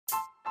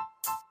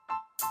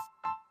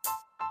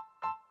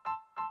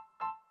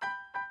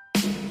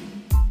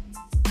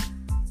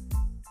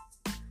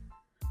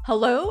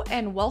Hello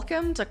and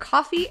welcome to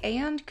Coffee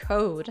and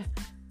Code.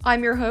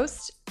 I'm your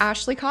host,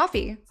 Ashley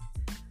Coffee.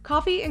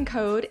 Coffee and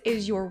Code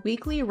is your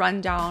weekly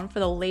rundown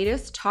for the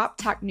latest top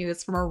tech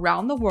news from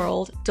around the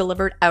world,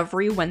 delivered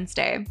every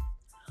Wednesday.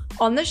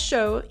 On this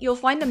show, you'll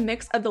find a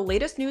mix of the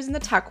latest news in the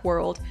tech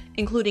world,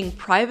 including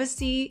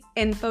privacy,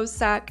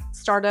 infosec,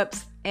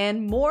 startups,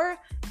 and more,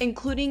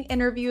 including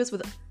interviews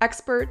with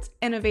experts,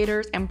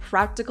 innovators, and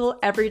practical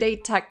everyday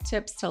tech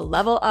tips to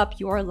level up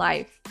your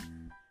life.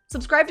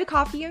 Subscribe to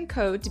Coffee and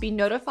Code to be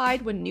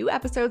notified when new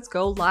episodes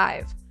go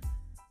live.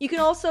 You can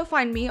also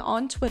find me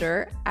on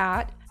Twitter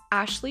at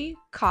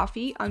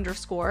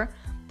AshleyCoffee_.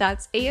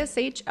 That's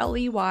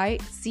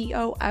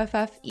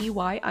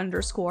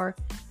ASHLEYCOFFEY_.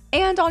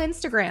 And on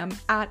Instagram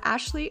at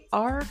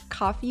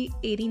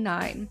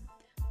AshleyRCoffee89.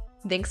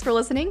 Thanks for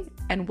listening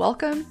and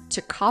welcome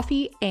to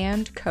Coffee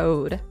and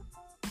Code.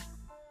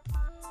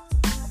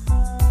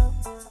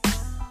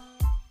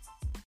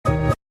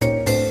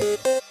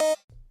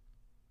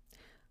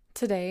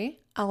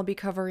 Today, I'll be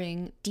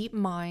covering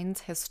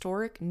Deepmind's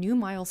historic new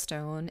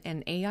milestone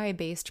in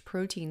AI-based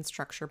protein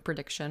structure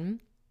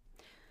prediction,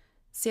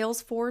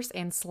 Salesforce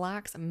and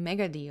Slack's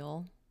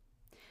Megadeal,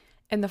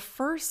 and the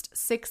first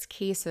 6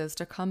 cases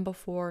to come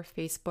before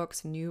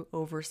Facebook's new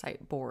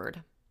Oversight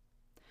board.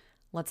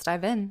 Let's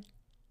dive in.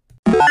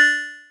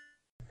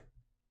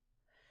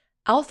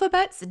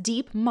 Alphabet's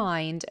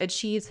Deepmind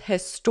achieves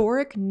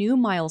historic new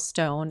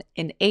milestone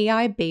in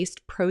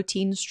AI-based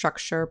protein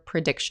structure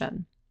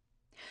prediction.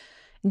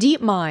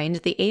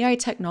 Deepmind, the AI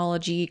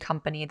technology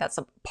company that's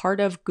a part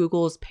of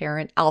Google's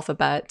parent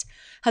Alphabet,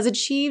 has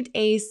achieved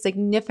a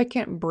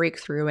significant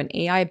breakthrough in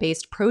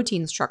AI-based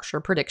protein structure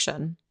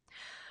prediction.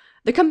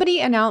 The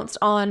company announced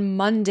on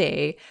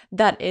Monday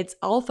that its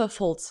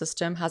AlphaFold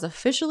system has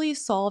officially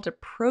solved a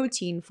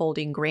protein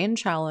folding grand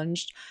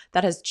challenge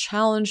that has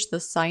challenged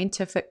the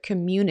scientific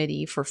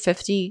community for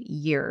 50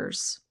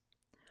 years.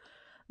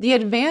 The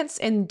advance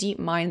in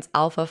Deepmind's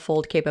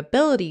AlphaFold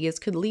capabilities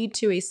could lead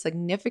to a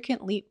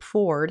significant leap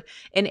forward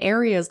in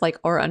areas like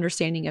our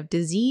understanding of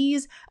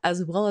disease,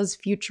 as well as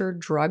future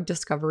drug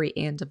discovery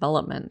and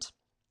development.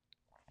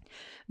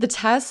 The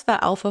test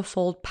that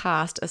AlphaFold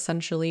passed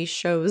essentially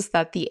shows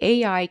that the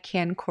AI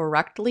can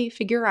correctly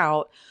figure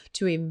out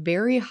to a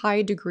very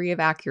high degree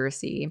of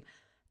accuracy,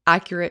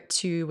 accurate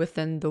to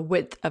within the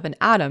width of an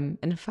atom,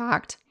 in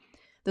fact,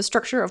 the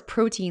structure of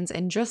proteins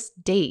in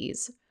just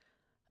days.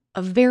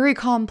 A very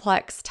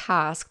complex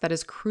task that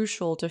is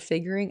crucial to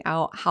figuring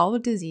out how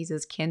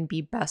diseases can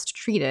be best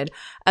treated,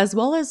 as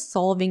well as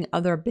solving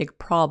other big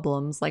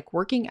problems like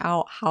working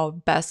out how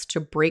best to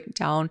break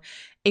down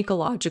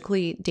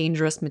ecologically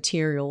dangerous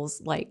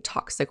materials like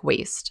toxic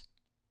waste.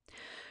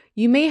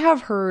 You may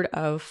have heard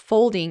of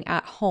Folding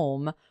at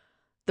Home,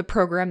 the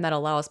program that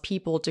allows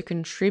people to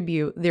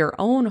contribute their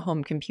own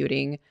home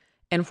computing,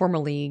 and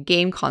formerly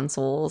game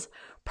consoles,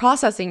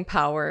 processing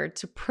power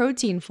to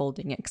protein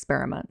folding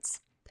experiments.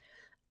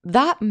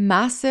 That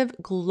massive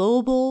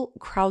global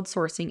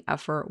crowdsourcing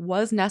effort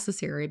was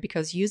necessary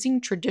because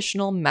using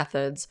traditional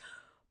methods,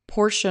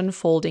 portion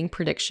folding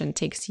prediction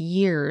takes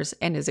years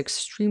and is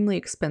extremely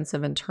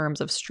expensive in terms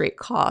of straight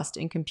cost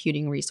and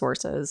computing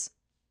resources.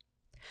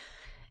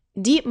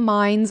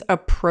 Deepmind's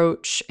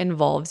approach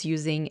involves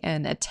using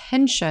an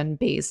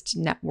attention-based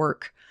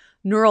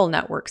neural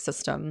network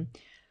system,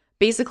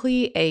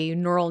 basically a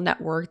neural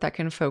network that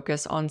can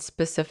focus on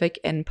specific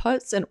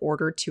inputs in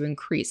order to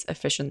increase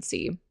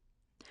efficiency.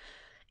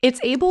 It's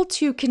able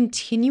to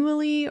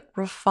continually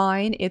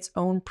refine its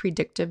own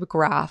predictive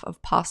graph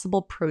of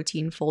possible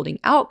protein folding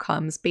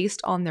outcomes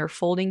based on their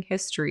folding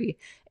history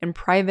and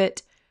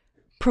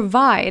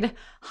provide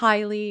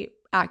highly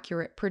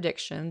accurate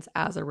predictions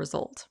as a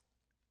result.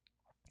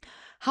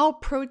 How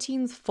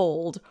proteins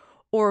fold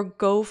or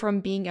go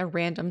from being a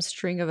random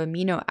string of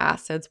amino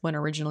acids when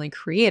originally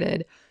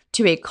created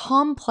to a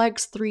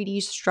complex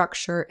 3D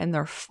structure in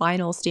their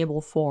final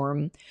stable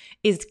form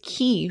is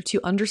key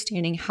to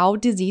understanding how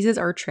diseases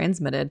are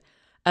transmitted,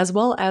 as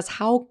well as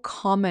how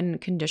common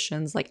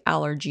conditions like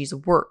allergies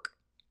work.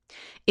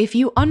 If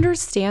you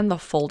understand the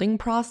folding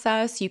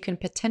process, you can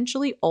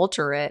potentially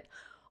alter it,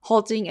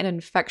 halting an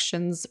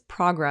infection's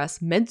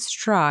progress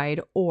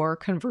mid-stride, or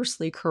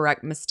conversely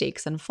correct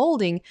mistakes in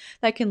folding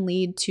that can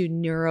lead to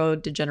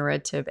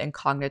neurodegenerative and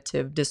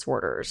cognitive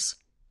disorders.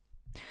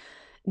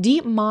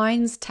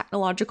 Deepmind's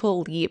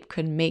technological leap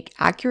could make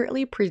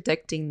accurately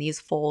predicting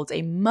these folds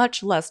a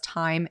much less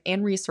time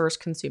and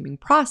resource-consuming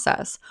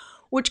process,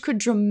 which could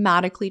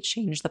dramatically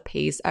change the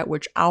pace at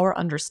which our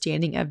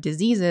understanding of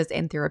diseases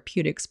and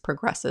therapeutics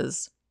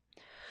progresses.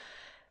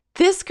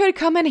 This could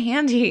come in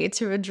handy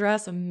to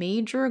address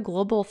major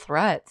global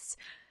threats,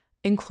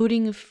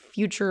 including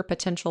future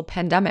potential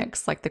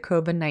pandemics like the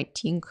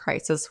COVID-19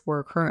 crisis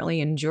we're currently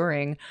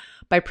enduring,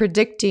 by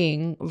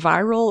predicting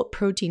viral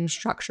protein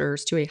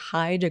structures to a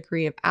high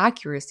degree of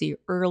accuracy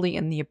early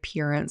in the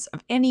appearance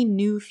of any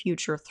new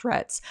future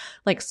threats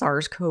like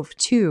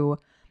SARS-CoV-2,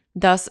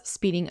 thus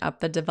speeding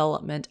up the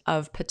development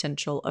of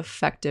potential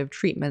effective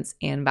treatments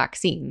and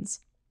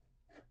vaccines.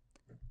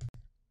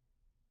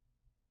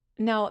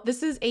 Now,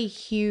 this is a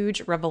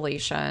huge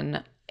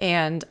revelation,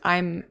 and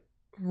I'm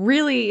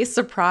really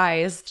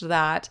surprised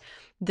that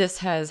this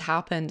has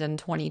happened in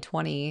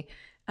 2020.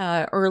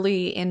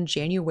 Early in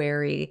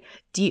January,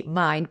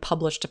 Deepmind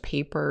published a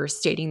paper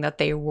stating that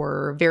they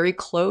were very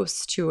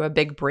close to a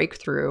big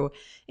breakthrough.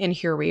 And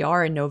here we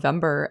are in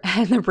November,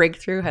 and the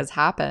breakthrough has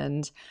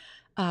happened.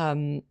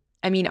 Um,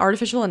 I mean,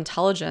 artificial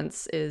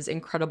intelligence is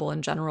incredible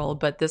in general,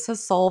 but this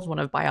has solved one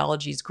of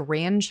biology's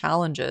grand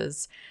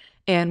challenges.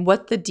 And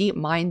what the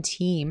DeepMind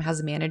team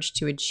has managed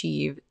to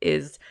achieve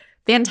is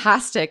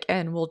fantastic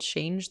and will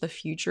change the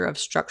future of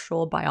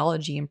structural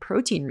biology and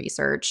protein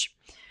research.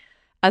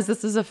 As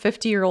this is a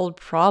 50-year-old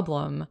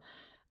problem,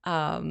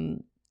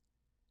 um,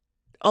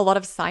 a lot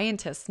of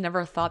scientists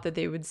never thought that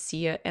they would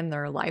see it in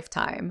their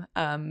lifetime,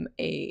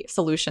 a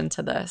solution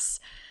to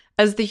this.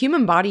 As the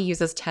human body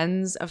uses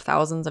tens of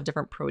thousands of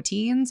different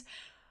proteins,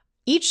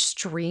 each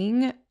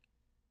string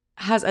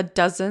has a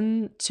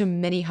dozen to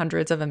many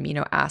hundreds of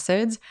amino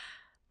acids.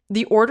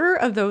 The order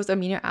of those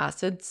amino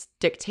acids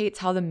dictates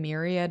how the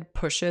myriad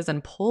pushes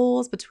and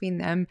pulls between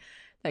them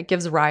that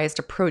gives rise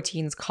to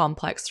proteins'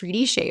 complex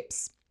 3D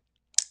shapes.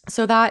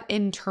 So that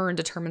in turn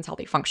determines how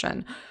they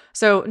function.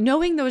 So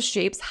knowing those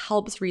shapes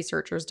helps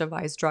researchers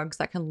devise drugs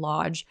that can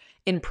lodge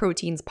in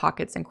proteins'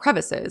 pockets and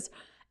crevices.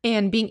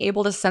 And being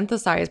able to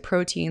synthesize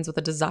proteins with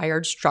a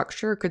desired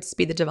structure could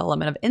speed the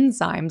development of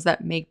enzymes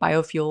that make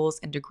biofuels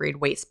and degrade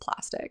waste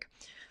plastic.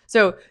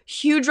 So,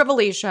 huge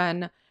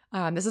revelation.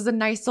 This is a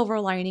nice silver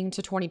lining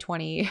to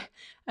 2020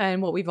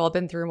 and what we've all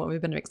been through and what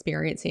we've been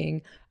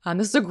experiencing.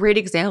 This is a great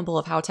example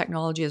of how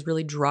technology is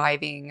really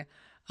driving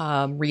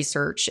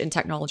research, and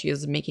technology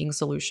is making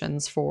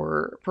solutions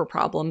for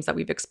problems that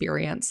we've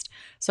experienced.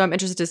 So I'm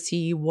interested to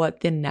see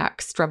what the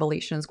next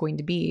revelation is going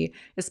to be,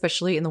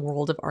 especially in the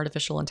world of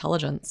artificial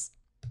intelligence.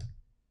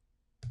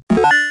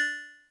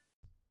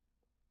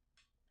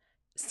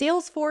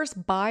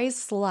 Salesforce buys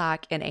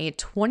Slack in a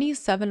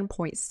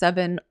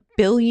 $27.7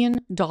 billion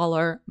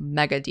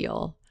mega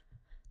deal.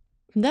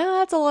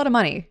 That's a lot of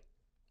money.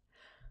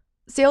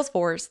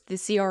 Salesforce, the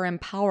CRM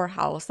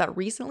powerhouse that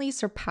recently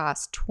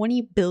surpassed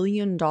 $20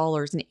 billion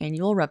in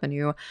annual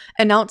revenue,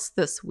 announced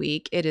this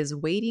week it is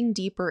wading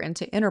deeper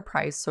into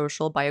enterprise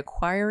social by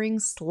acquiring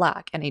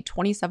Slack in a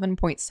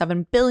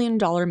 $27.7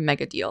 billion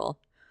mega deal.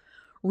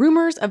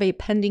 Rumors of a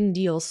pending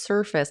deal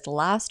surfaced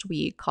last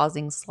week,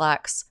 causing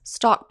Slack's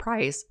stock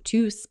price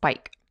to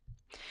spike.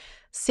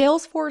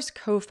 Salesforce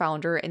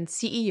co-founder and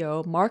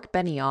CEO Mark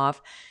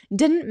Benioff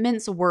didn't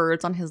mince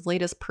words on his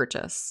latest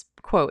purchase.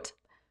 Quote,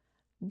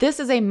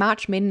 "This is a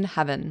match made in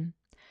heaven.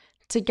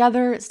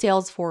 Together,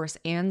 Salesforce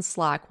and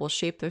Slack will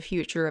shape the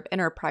future of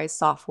enterprise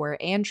software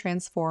and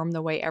transform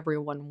the way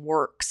everyone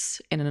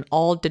works in an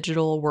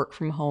all-digital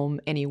work-from-home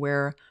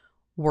anywhere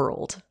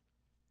world."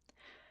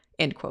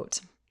 End quote.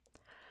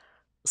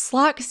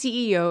 Slack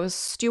CEO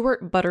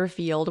Stuart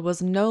Butterfield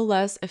was no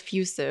less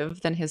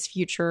effusive than his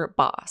future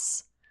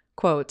boss.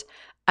 Quote,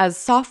 "As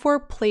software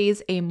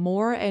plays a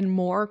more and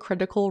more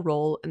critical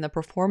role in the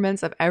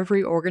performance of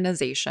every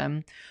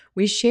organization,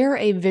 we share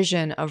a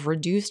vision of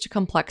reduced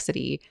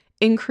complexity,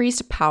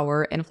 increased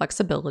power and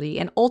flexibility,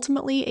 and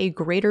ultimately a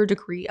greater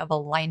degree of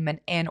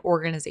alignment and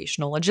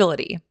organizational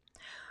agility.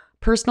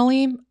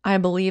 Personally, I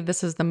believe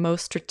this is the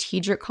most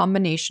strategic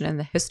combination in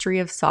the history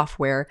of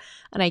software,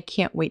 and I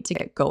can't wait to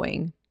get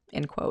going."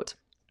 End quote.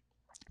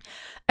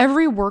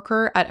 Every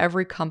worker at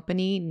every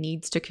company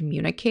needs to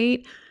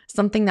communicate,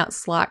 something that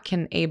Slack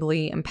can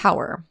ably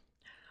empower.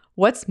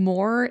 What's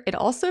more, it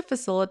also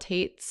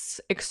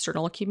facilitates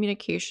external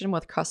communication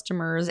with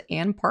customers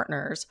and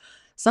partners,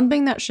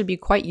 something that should be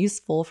quite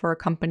useful for a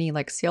company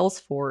like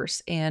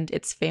Salesforce and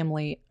its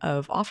family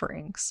of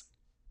offerings.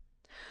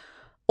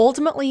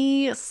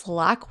 Ultimately,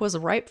 Slack was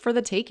ripe for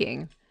the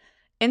taking.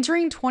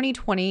 Entering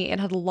 2020, it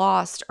had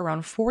lost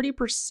around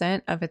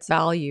 40% of its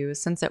value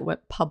since it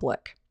went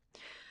public.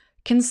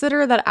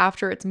 Consider that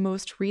after its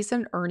most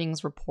recent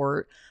earnings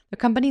report, the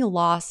company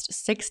lost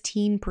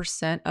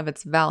 16% of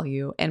its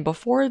value, and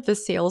before the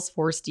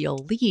Salesforce deal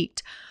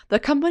leaked, the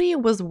company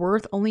was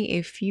worth only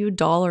a few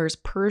dollars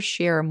per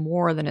share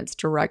more than its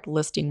direct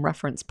listing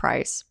reference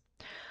price.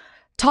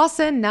 Toss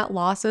in net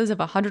losses of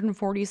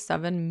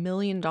 $147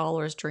 million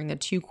during the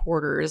 2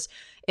 quarters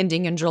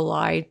ending in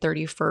July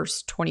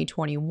 31st,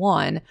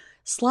 2021,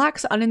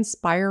 Slack's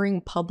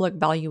uninspiring public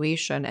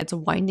valuation, its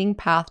winding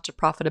path to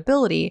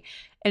profitability,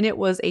 and it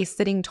was a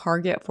sitting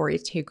target for a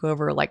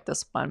takeover like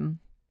this one.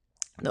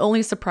 The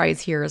only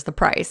surprise here is the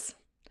price.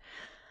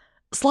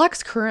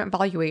 Slack's current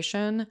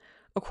valuation,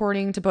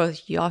 according to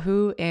both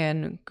Yahoo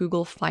and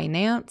Google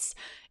Finance,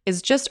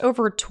 is just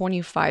over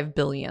 $25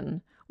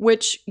 billion,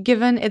 which,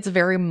 given its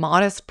very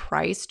modest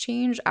price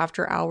change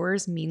after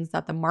hours, means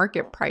that the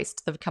market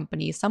priced the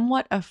company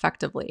somewhat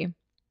effectively.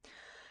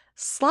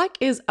 Slack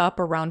is up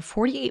around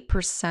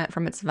 48%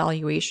 from its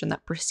valuation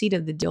that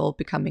preceded the deal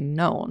becoming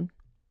known.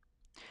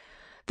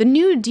 The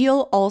new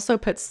deal also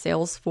puts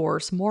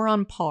Salesforce more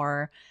on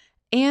par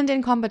and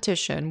in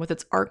competition with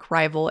its arch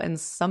rival and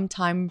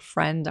sometime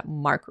friend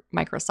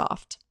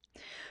Microsoft.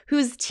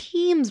 whose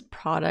Teams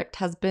product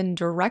has been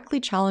directly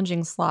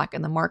challenging Slack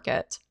in the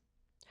market.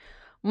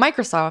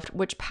 Microsoft,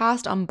 which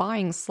passed on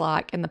buying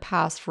Slack in the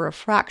past for a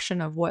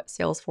fraction of what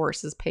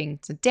Salesforce is paying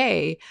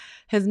today,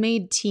 has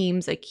made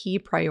Teams a key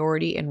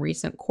priority in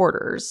recent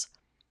quarters.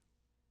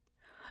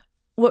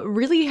 What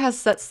really has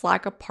set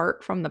Slack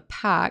apart from the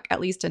pack,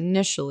 at least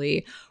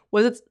initially,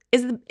 was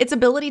its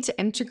ability to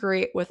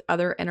integrate with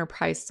other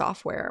enterprise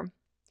software.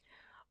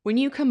 When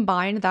you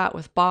combine that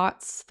with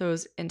bots,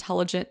 those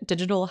intelligent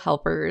digital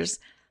helpers,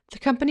 the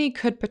company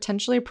could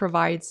potentially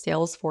provide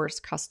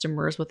Salesforce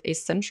customers with a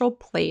central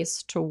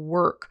place to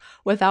work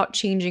without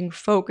changing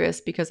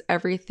focus because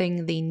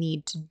everything they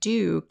need to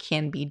do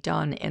can be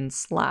done in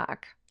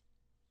Slack.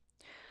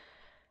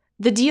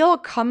 The deal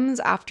comes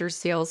after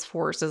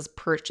Salesforce's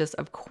purchase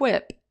of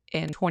Quip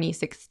in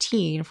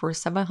 2016 for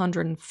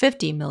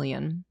 $750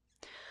 million.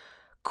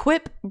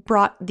 Quip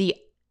brought the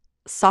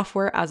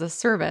software as a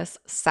service,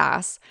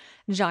 SaaS,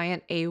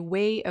 giant a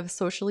way of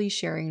socially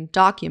sharing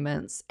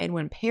documents, and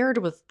when paired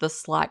with the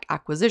Slack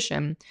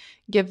acquisition,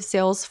 gives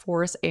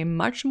Salesforce a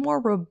much more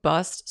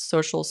robust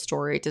social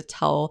story to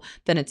tell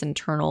than its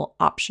internal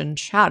option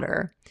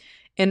chatter,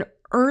 an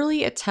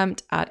early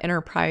attempt at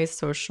enterprise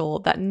social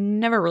that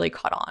never really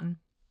caught on.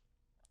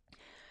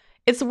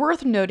 It's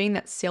worth noting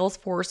that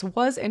Salesforce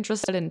was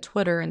interested in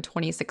Twitter in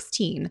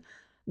 2016,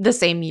 the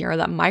same year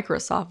that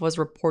Microsoft was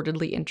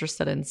reportedly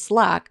interested in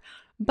Slack,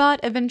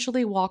 but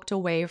eventually walked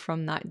away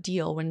from that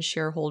deal when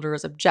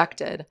shareholders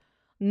objected,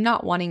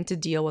 not wanting to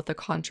deal with the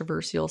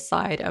controversial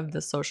side of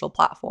the social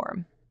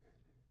platform.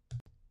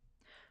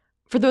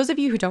 For those of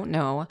you who don't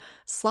know,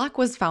 Slack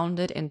was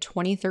founded in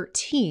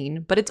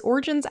 2013, but its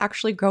origins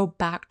actually go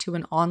back to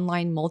an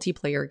online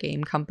multiplayer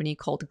game company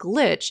called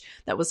Glitch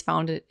that was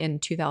founded in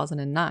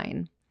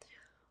 2009.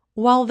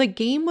 While the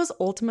game was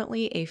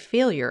ultimately a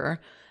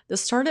failure, the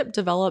startup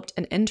developed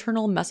an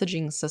internal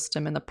messaging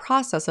system in the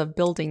process of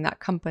building that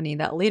company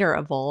that later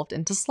evolved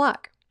into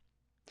Slack.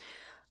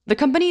 The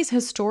company's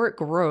historic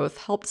growth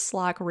helped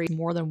Slack raise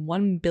more than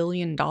 $1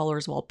 billion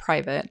while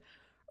private,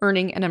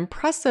 earning an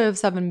impressive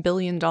 $7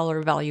 billion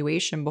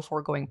valuation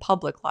before going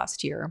public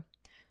last year.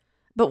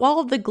 But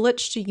while the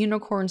glitch to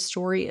unicorn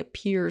story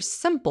appears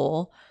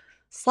simple,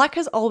 Slack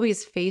has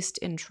always faced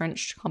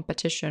entrenched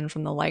competition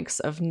from the likes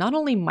of not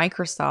only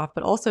Microsoft,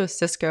 but also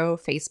Cisco,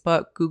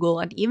 Facebook, Google,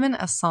 and even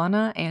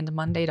Asana and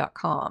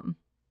Monday.com.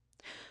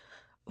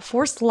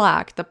 For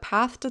Slack, the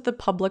path to the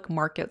public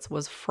markets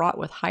was fraught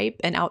with hype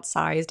and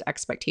outsized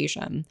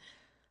expectation.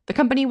 The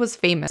company was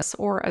famous,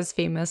 or as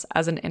famous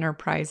as an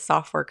enterprise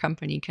software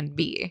company can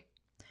be.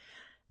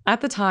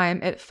 At the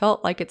time, it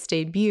felt like its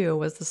debut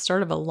was the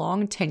start of a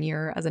long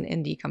tenure as an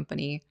indie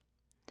company.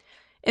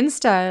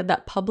 Instead,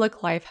 that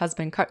public life has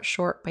been cut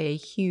short by a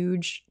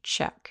huge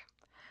check.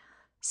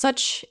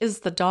 Such is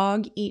the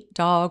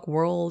dog-eat-dog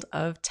world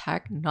of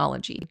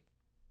technology.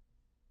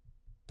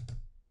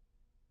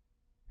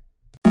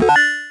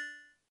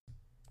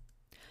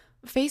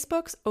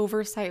 Facebook's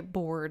Oversight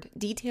board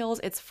details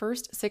its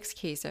first 6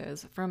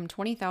 cases from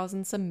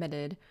 20,000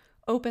 submitted,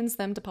 opens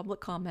them to public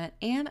comment,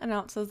 and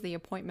announces the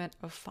appointment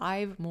of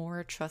 5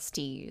 more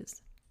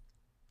trustees.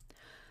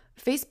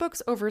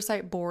 Facebook's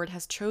Oversight board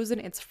has chosen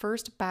its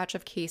first batch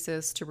of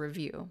cases to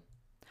review.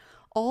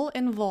 All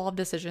involve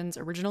decisions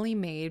originally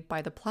made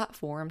by the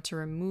platform to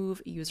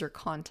remove user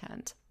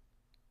content.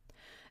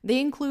 They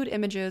include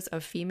images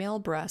of female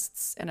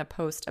breasts in a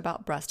post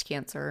about breast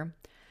cancer,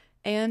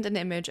 and an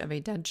image of a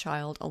dead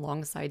child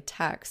alongside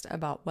text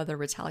about whether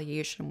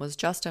retaliation was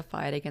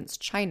justified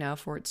against China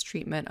for its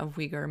treatment of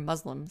Uyghur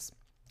Muslims.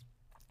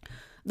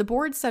 The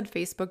board said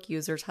Facebook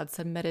users had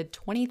submitted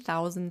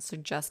 20,000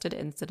 suggested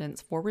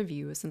incidents for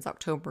review since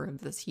October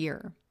of this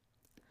year.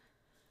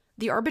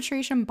 The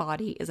arbitration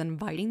body is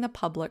inviting the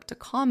public to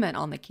comment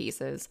on the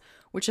cases,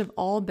 which have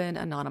all been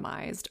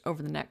anonymized,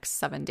 over the next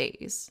 7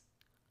 days.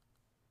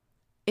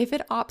 If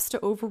it opts to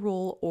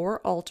overrule or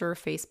alter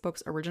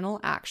Facebook's original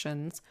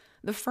actions,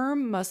 the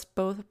firm must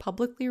both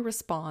publicly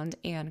respond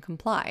and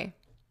comply.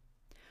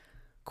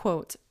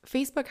 Quote,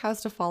 Facebook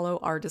has to follow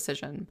our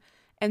decision,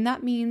 and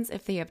that means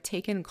if they have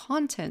taken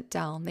content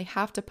down, they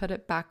have to put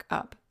it back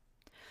up.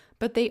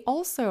 But they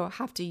also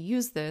have to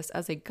use this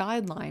as a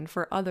guideline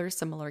for other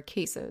similar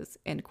cases,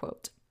 end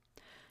quote.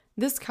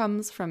 This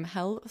comes from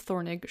Helle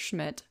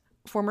Thorning-Schmidt,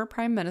 former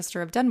Prime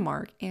Minister of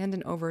Denmark and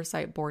an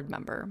Oversight board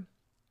member.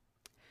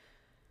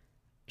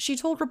 She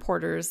told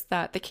reporters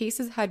that the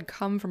cases had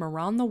come from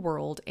around the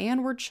world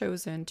and were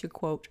chosen to,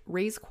 quote,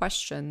 raise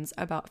questions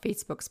about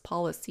Facebook's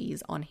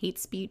policies on hate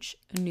speech,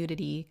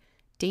 nudity,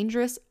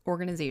 dangerous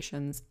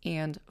organizations,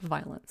 and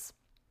violence.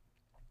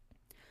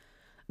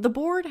 The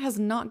board has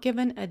not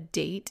given a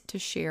date to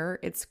share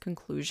its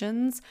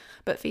conclusions,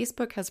 but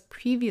Facebook has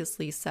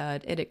previously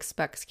said it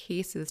expects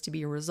cases to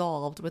be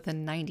resolved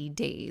within 90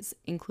 days,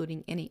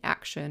 including any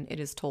action it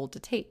is told to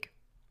take.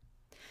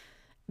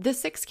 The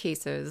 6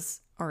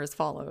 cases are as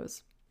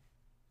follows.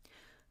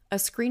 a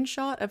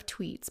screenshot of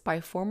tweets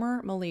by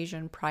former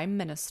Malaysian Prime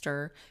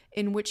Minister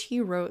in which he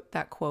wrote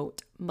that,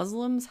 quote,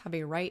 Muslims have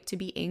a right to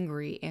be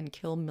angry and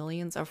kill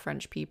millions of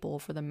French people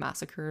for the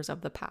massacres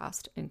of the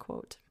past, end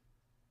quote.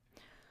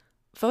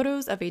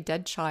 Photos of a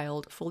dead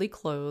child fully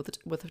clothed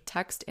with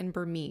text in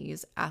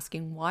Burmese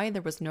asking why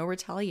there was no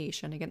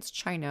retaliation against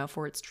China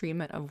for its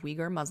treatment of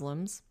Uyghur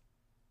Muslims.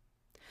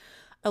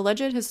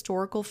 Alleged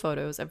historical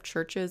photos of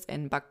churches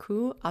in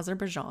Baku,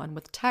 Azerbaijan,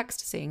 with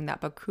text saying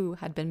that Baku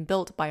had been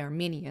built by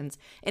Armenians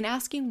and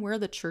asking where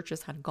the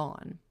churches had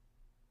gone.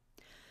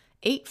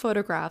 8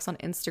 photographs on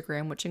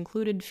Instagram which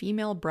included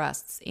female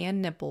breasts and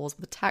nipples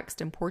with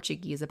text in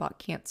Portuguese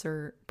about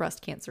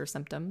breast cancer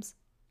symptoms.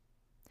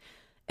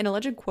 An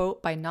alleged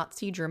quote by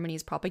Nazi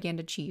Germany's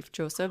propaganda chief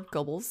Joseph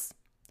Goebbels,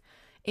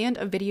 and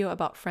a video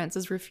about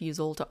France's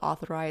refusal to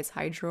authorize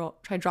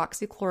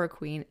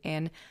hydroxychloroquine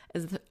and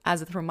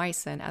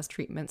azithromycin as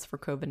treatments for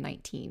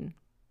COVID-19.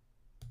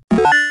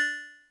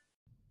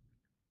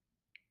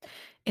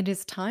 It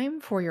is time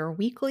for your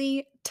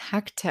weekly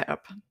tech tip.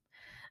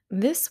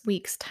 This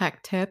week's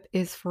tech tip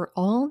is for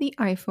all the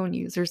iPhone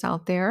users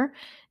out there,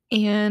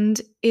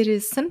 and it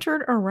is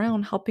centered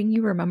around helping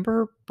you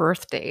remember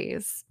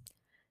birthdays.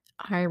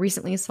 I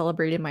recently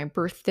celebrated my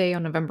birthday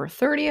on November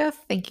 30th.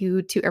 Thank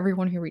you to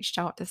everyone who reached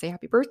out to say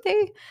happy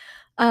birthday.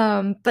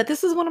 But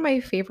this is one of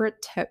my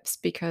favorite tips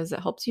because it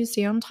helps you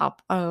stay on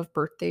top of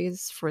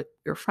birthdays for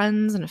your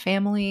friends and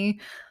family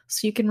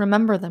so you can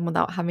remember them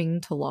without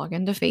having to log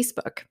into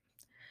Facebook.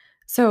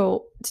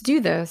 So to do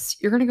this,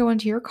 you're going to go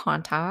into your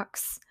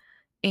contacts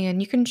and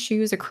you can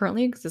choose a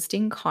currently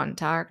existing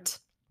contact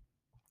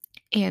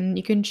and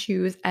you can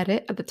choose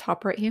edit at the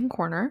top right-hand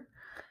corner.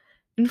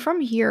 And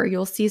from here,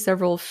 you'll see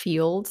several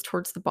fields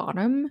towards the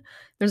bottom.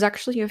 There's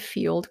actually a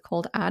field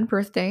called Add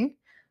Birthday.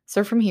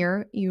 So from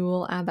here, you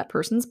will add that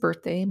person's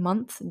birthday,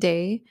 month,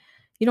 day.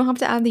 You don't have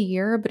to add the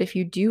year, but if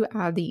you do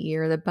add the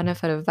year, the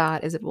benefit of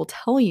that is it will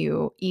tell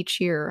you each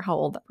year how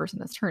old that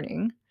person is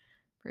turning.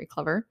 Very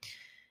clever.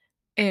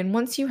 And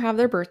once you have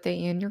their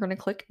birthday in, you're going to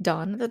click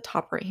Done at the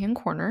top right-hand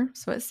corner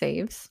so it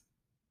saves.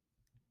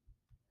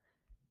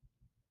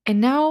 And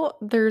now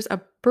there's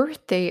a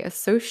birthday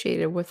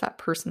associated with that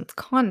person's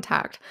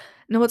contact.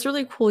 Now, what's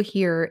really cool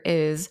here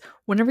is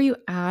whenever you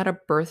add a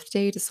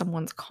birthday to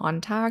someone's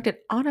contact,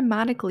 it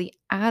automatically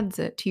adds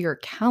it to your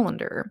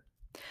calendar.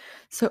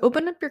 So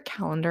open up your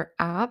calendar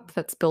app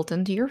that's built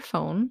into your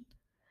phone,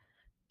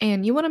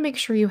 and you want to make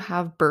sure you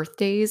have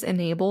birthdays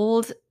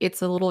enabled.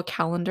 It's a little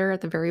calendar at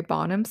the very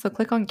bottom. So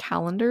click on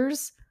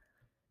calendars.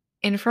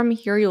 And from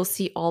here, you'll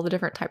see all the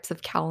different types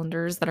of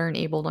calendars that are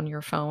enabled on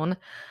your phone.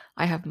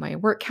 I have my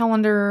work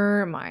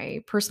calendar,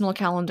 my personal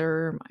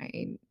calendar,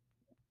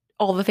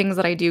 all the things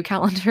that I do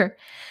calendar.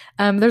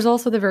 There's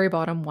also the very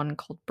bottom one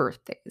called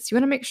birthdays. You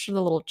want to make sure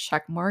the little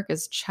check mark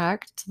is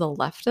checked to the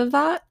left of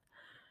that,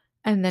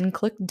 and then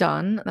click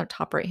Done in the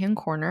top right-hand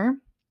corner.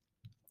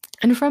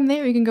 And from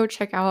there, you can go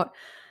check out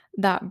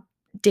that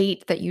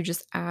date that you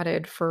just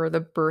added for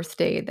the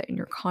birthday that in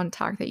your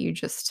contact that you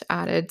just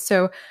added.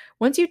 So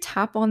once you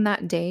tap on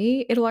that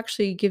day, it'll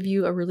actually give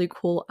you a really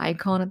cool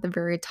icon at the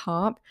very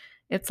top.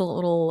 It's a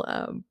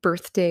little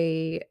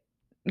birthday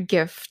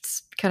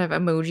gift kind of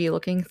emoji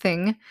looking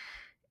thing.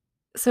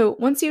 So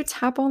once you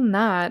tap on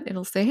that,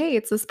 it'll say, hey,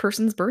 it's this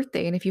person's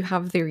birthday. And if you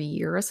have their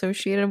year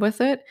associated with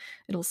it,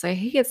 it'll say,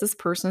 hey, it's this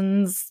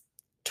person's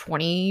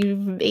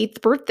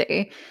 28th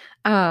birthday.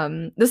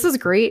 This is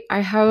great. I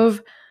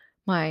have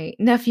my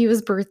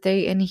nephew's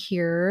birthday in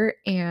here,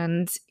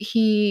 and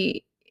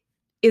he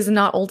is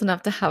not old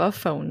enough to have a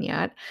phone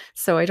yet,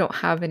 so I don't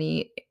have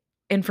any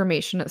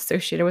information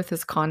associated with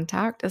his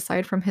contact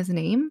aside from his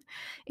name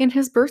and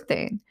his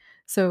birthday.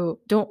 So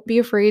don't be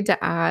afraid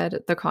to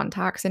add the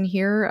contacts in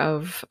here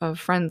of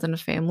friends and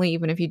family,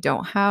 even if you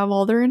don't have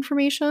all their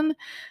information.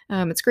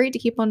 It's great to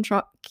keep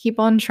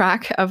on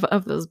track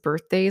of those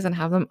birthdays and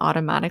have them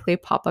automatically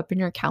pop up in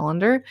your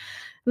calendar.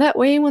 That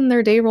way, when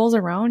their day rolls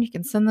around, you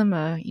can send them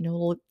a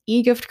little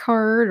e-gift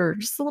card or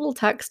just a little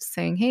text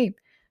saying, "Hey,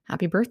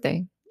 happy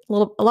birthday." A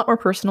lot more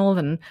personal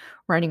than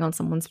writing on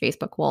someone's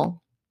Facebook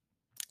wall.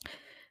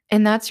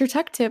 And that's your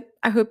tech tip.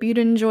 I hope you'd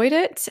enjoyed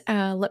it.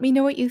 Let me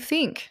know what you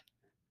think.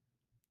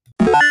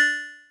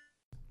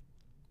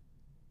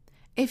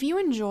 If you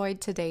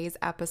enjoyed today's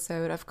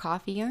episode of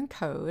Coffee and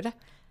Code,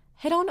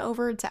 head on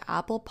over to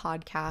Apple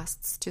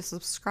Podcasts to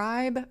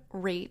subscribe,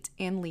 rate,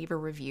 and leave a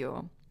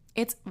review.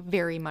 It's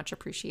very much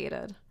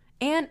appreciated,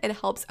 and it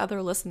helps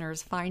other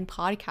listeners find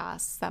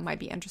podcasts that might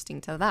be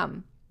interesting to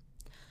them.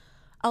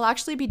 I'll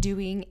actually be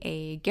doing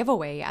a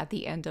giveaway at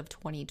the end of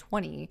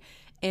 2020,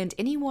 and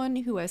anyone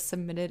who has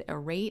submitted a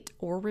rate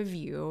or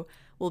review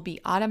will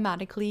be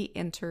automatically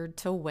entered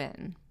to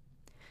win.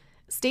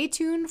 Stay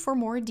tuned for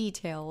more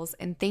details,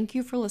 and thank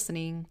you for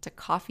listening to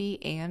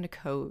Coffee and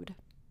Code.